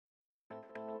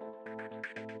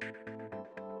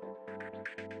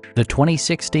The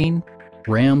 2016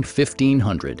 Ram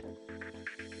 1500.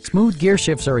 Smooth gear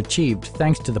shifts are achieved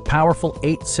thanks to the powerful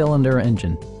 8-cylinder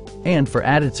engine. And for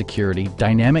added security,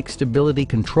 dynamic stability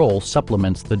control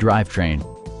supplements the drivetrain.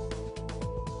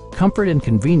 Comfort and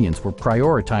convenience were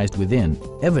prioritized within,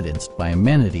 evidenced by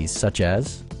amenities such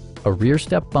as a rear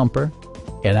step bumper,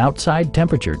 an outside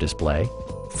temperature display,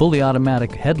 fully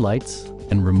automatic headlights,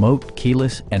 and remote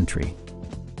keyless entry.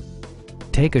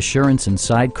 Take assurance in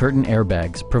side curtain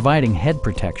airbags, providing head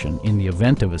protection in the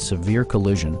event of a severe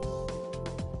collision.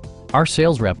 Our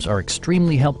sales reps are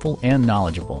extremely helpful and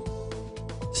knowledgeable.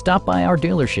 Stop by our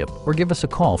dealership or give us a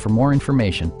call for more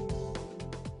information.